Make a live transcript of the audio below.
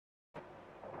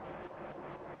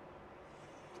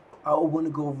I want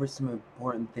to go over some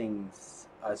important things.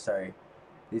 Sorry.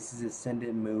 This is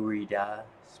Ascendant MuRiDa,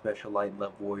 Special Light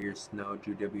Love Warrior Snow,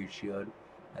 W Shield,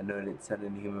 anointed Sun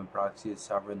and Human Proxy,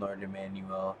 Sovereign Lord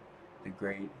Emmanuel, the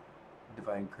Great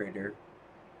Divine Creator,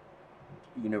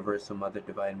 Universal Mother,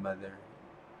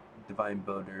 Divine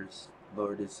Builders,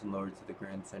 Lordess and Lords of the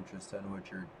Grand Central Sun,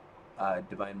 which are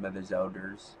Divine Mother's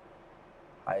Elders,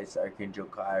 Highest Archangel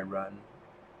Chiron,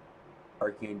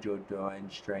 Archangel Divine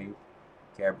Strength,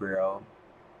 Gabriel,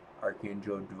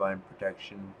 Archangel Divine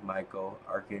Protection, Michael,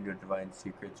 Archangel Divine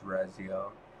Secrets,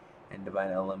 Raziel, and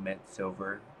Divine Element,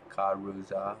 Silver, Ka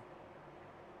Ruza,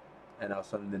 and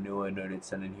also the new anointed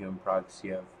Sun and Human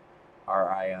Proxy of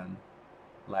our Ion,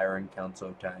 Lyran Council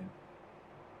of Time.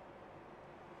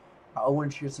 I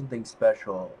want to share something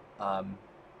special.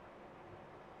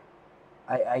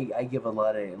 I give a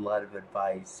lot of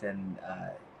advice, and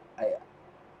I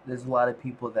there's a lot of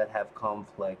people that have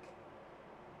conflict,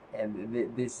 and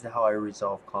this is how I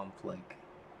resolve conflict.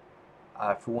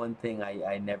 For one thing,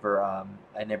 I never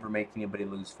make anybody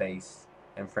lose face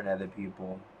in front of other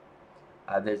people.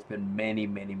 There's been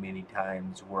many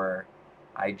times where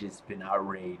I just been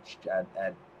outraged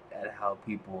at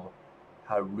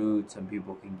how rude some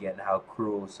people can get, how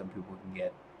cruel some people can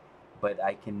get. But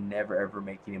I can never ever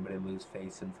make anybody lose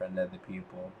face in front of other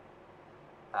people.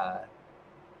 Uh,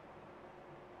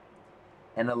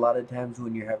 and a lot of times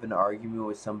when you're having an argument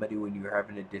with somebody, when you're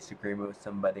having a disagreement with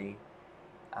somebody,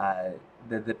 uh,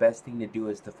 the best thing to do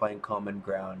is to find common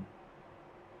ground.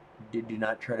 Do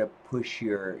not try to push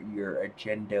your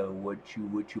agenda, what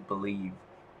you believe.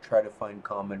 Try to find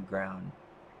common ground.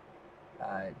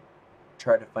 Uh,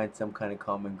 Try to find some kind of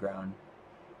common ground,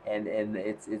 and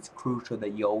it's crucial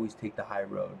that you always take the high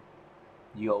road.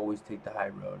 You always take the high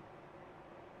road,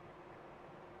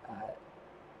 uh,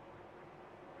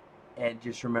 and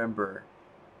just remember,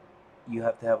 you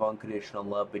have to have unconditional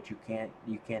love, but you can't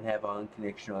have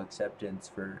unconditional acceptance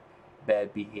for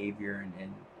bad behavior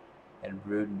and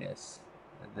rudeness.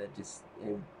 That just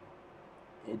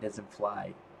it doesn't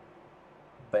fly.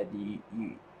 But you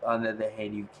on the other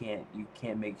hand, you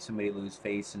can't make somebody lose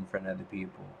face in front of other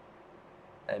people.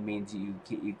 That means you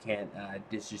can't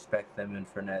disrespect them in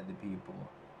front of other people.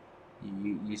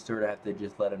 You sort of have to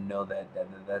just let them know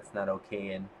that's not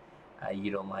okay, and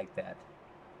you don't like that.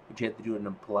 But you have to do it in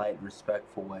a polite,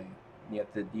 respectful way. You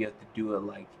have to do it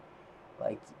like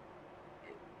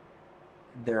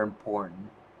they're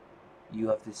important. You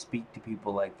have to speak to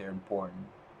people like they're important.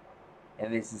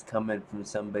 And this is coming from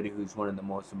somebody who's one of the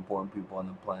most important people on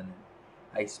the planet.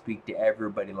 I speak to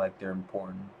everybody like they're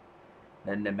important,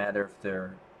 and no matter if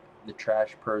they're the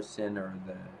trash person or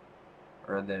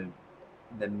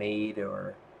the maid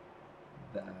or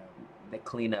the the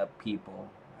cleanup people.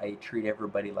 I treat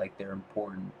everybody like they're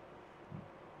important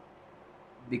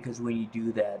because when you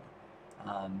do that,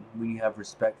 when you have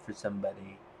respect for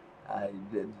somebody,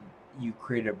 the, you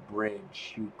create a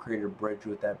bridge. You create a bridge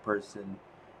with that person.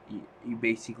 You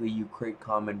basically you create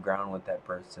common ground with that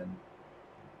person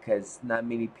because not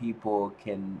many people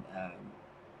can.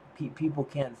 People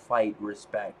can't fight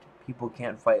respect. People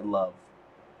can't fight love.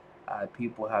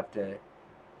 People have to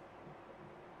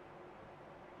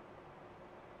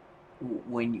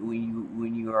when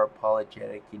you are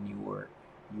apologetic and you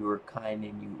were kind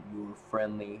and you were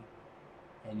friendly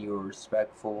and you were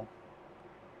respectful.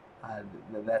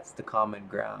 That's the common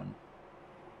ground.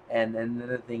 And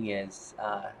another thing is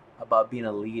about being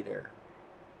a leader.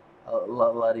 A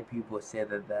lot of people say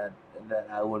that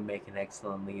I would make an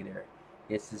excellent leader.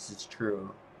 Yes, this is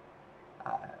true.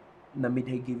 Uh, Let me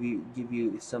give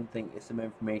you some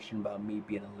information about me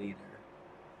being a leader.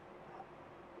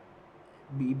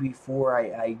 Before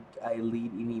I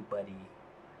lead anybody,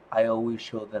 I always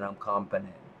show that I'm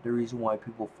competent. The reason why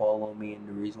people follow me and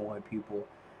the reason why people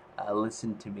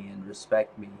listen to me and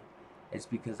respect me is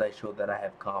because I show that I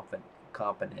have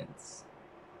competence.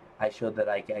 I show that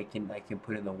I can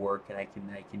put in the work and I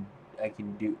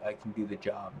can do the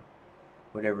job,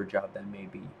 whatever job that may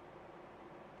be.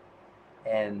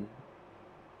 And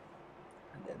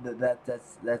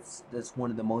that's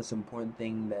one of the most important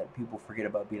thing that people forget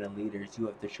about being a leader is you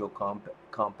have to show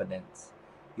competence.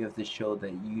 You have to show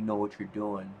that you know what you're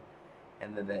doing,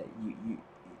 and that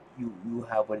you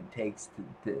have what it takes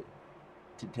to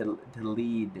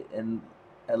lead. And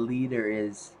a leader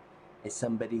is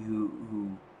somebody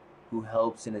who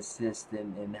helps and assists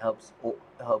and helps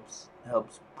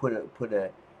put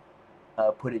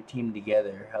a team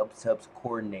together, helps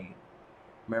coordinate.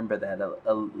 Remember that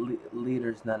a leader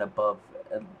is not above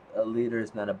a leader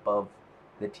is not above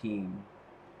the team.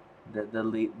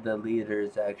 The leader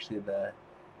is actually the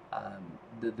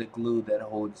glue that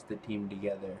holds the team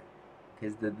together.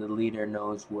 because the leader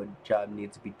knows what job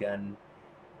needs to be done,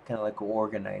 kind of like an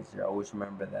organizer. Always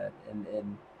remember that.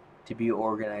 And to be an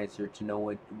organizer, to know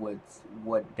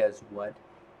what does what,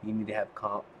 you need to have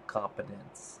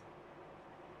competence.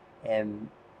 And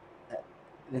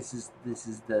this is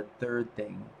the third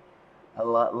thing. A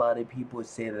lot of people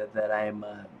say that I'm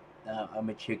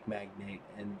a chick magnet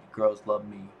and girls love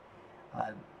me.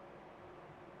 Uh,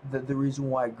 the reason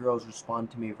why girls respond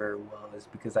to me very well is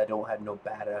because I don't have no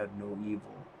bad, I have no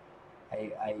evil.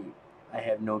 I I I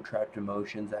have no trapped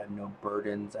emotions. I have no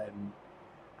burdens.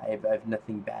 I have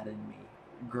nothing bad in me.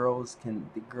 The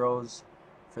girls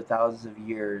for thousands of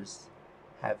years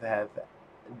have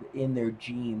in their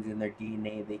genes, in their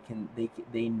DNA,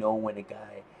 they know when a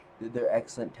guy, they're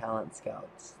excellent talent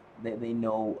scouts. They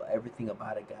know everything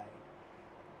about a guy,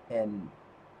 and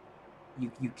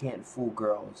you can't fool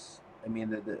girls. I mean,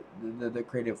 the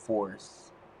creative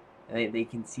force, and they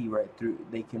can see right through.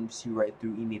 They can see right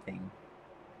through anything.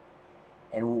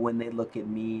 And when they look at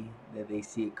me, they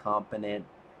see a competent,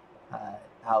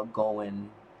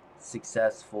 outgoing,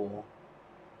 successful,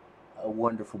 a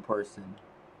wonderful person.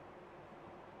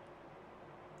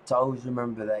 So always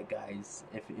remember that, guys.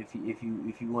 If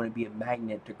you want to be a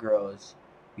magnet to girls,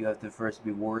 you have to first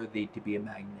be worthy to be a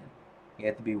magnet. You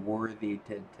have to be worthy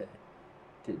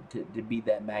to be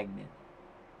that magnet.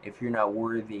 If you're not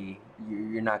worthy,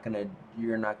 you're not gonna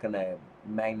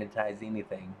magnetize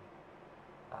anything.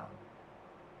 Um,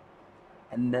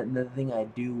 and the thing I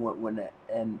do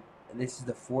and this is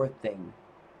the fourth thing,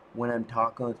 when I'm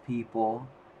talking with people,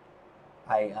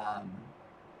 I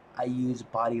I use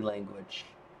body language.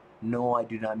 No, I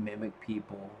do not mimic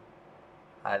people.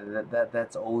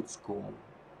 That's old school.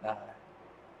 Uh,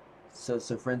 so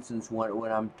for instance,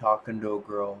 when I'm talking to a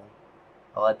girl,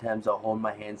 a lot of times I'll hold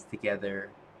my hands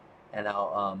together, and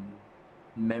I'll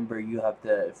remember, you have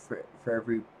to, for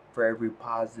every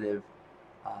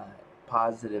uh,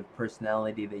 positive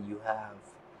personality that you have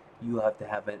to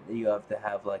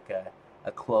have like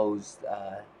a closed,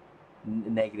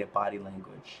 negative body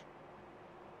language.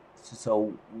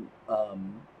 So,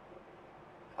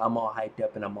 I'm all hyped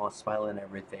up and I'm all smiling and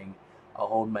everything. I'll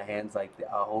hold my hands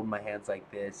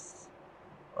like this,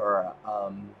 or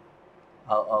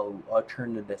I'll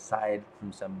turn to the side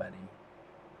from somebody.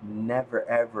 Never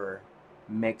ever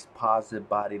mix positive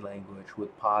body language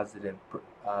with positive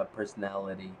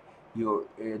personality. The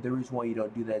reason why you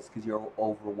don't do that is because you're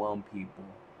overwhelm people.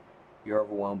 You're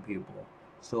overwhelm people.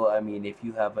 So I mean, if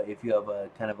you have a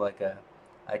kind of like a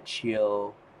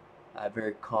chill, a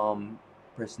very calm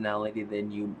personality,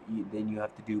 then you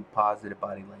have to do positive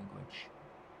body language.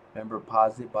 Remember,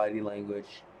 positive body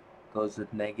language goes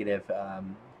with negative,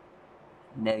 kind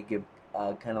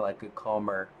of like a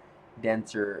calmer,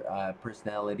 denser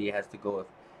personality has to go with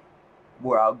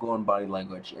more outgoing body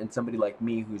language. And somebody like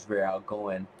me who's very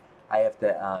outgoing, I have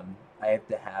to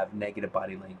have negative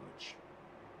body language.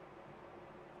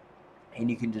 And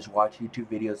you can just watch YouTube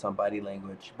videos on body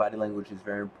language. Body language is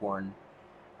very important.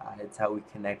 It's how we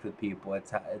connect with people.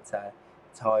 It's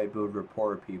how I build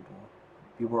rapport with people.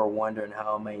 People are wondering,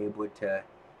 how am I able to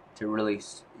really,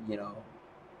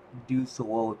 do so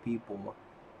well with people?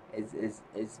 Is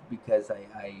because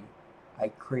I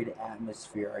create an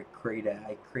atmosphere. I create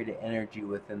an energy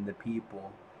within the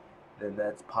people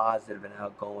that's positive and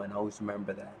outgoing. Always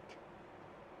remember that,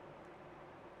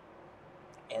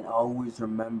 and always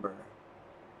remember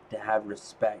to have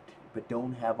respect, but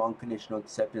don't have unconditional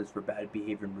acceptance for bad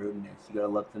behavior and rudeness. You gotta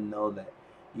let them know that.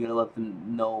 You gotta let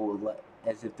them know,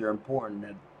 as if they're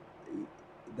important,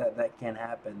 that can't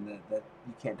happen. That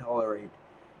you can't tolerate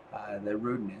the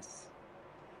rudeness.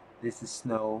 This is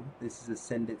Snow. This is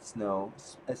Ascendant Snow.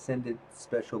 Ascendant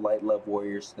Special Light Love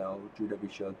Warrior Snow. Drew W.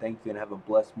 Show. Thank you and have a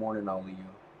blessed morning, all of you.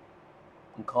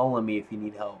 And call on me if you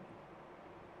need help.